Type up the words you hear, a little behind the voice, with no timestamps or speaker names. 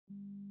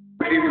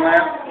TV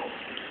land.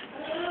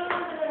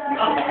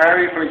 Mr.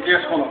 Harry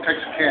Francisco no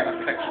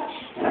Texarkana, Texas.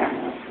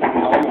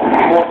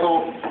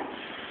 Porto,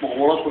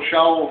 Mojolos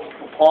Michelle,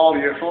 Paul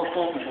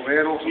Yesoso,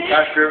 Morelos, and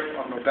Pastor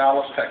of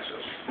Dallas,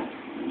 Texas.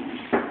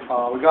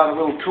 We got a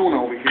little tuna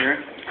over here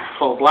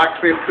called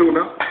blackfin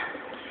tuna.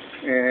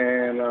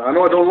 And I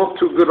know it don't look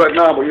too good right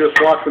now, but you're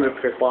just watching it,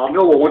 Bob.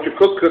 No, but once you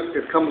cook it,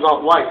 it comes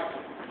out white.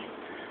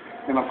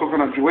 And I'm cooking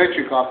a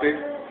Gypsy coffee,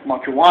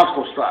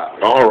 Machuansko style.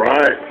 All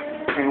right.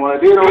 And what I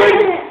did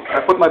already,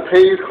 I put my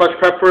paste, crushed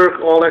pepper,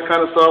 all that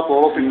kind of stuff,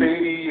 all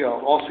pimenti,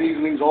 all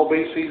seasonings, all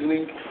base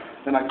seasoning.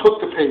 Then I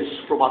cooked the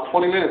paste for about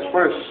 20 minutes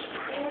first.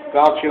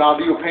 I'll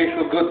do your paste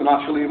real good, and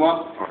I'll show you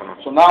one.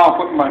 So now I'm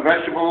putting my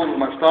vegetables,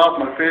 my stuff,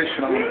 my fish,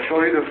 and I'm going to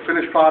show you the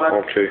finished product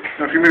Okay.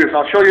 in a few minutes.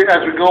 I'll show you as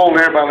we go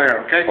layer by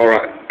layer, okay? All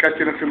right. Catch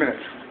you in a few minutes.